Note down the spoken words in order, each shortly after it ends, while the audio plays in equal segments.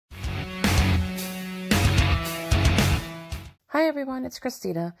Hi everyone, it's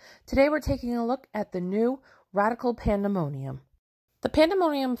Christina. Today we're taking a look at the new Radical Pandemonium. The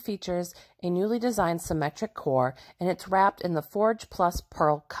Pandemonium features a newly designed symmetric core and it's wrapped in the Forge Plus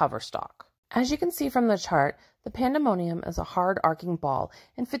Pearl cover stock. As you can see from the chart, the Pandemonium is a hard arcing ball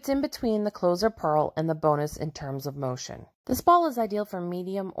and fits in between the closer pearl and the bonus in terms of motion. This ball is ideal for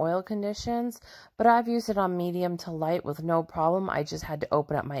medium oil conditions, but I've used it on medium to light with no problem. I just had to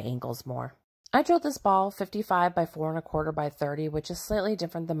open up my angles more. I drilled this ball 55 by 4 1/4 by 30, which is slightly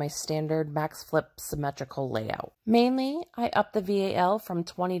different than my standard max flip symmetrical layout. Mainly, I upped the VAL from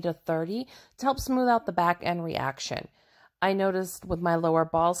 20 to 30 to help smooth out the back end reaction. I noticed with my lower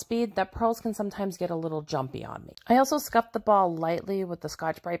ball speed that pearls can sometimes get a little jumpy on me. I also scuffed the ball lightly with the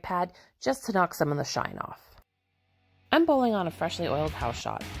Scotch-Brite pad just to knock some of the shine off. I'm bowling on a freshly oiled house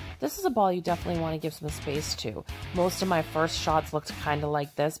shot. This is a ball you definitely want to give some space to. Most of my first shots looked kind of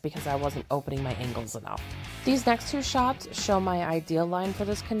like this because I wasn't opening my angles enough. These next two shots show my ideal line for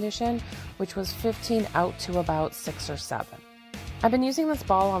this condition, which was 15 out to about 6 or 7. I've been using this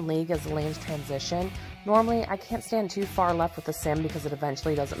ball on league as the lanes transition. Normally, I can't stand too far left with the sim because it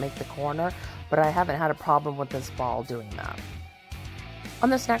eventually doesn't make the corner, but I haven't had a problem with this ball doing that. On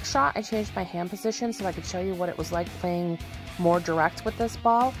this next shot, I changed my hand position so I could show you what it was like playing more direct with this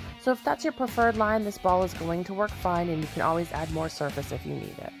ball. So if that's your preferred line, this ball is going to work fine and you can always add more surface if you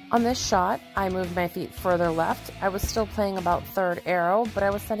need it. On this shot, I moved my feet further left. I was still playing about third arrow, but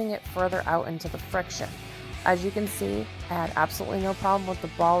I was sending it further out into the friction. As you can see, I had absolutely no problem with the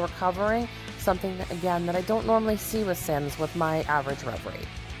ball recovering, something that, again, that I don't normally see with sims with my average rev rate.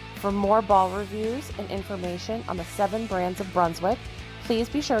 For more ball reviews and information on the 7 brands of Brunswick, please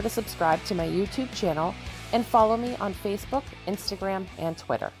be sure to subscribe to my YouTube channel and follow me on Facebook, Instagram, and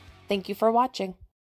Twitter. Thank you for watching.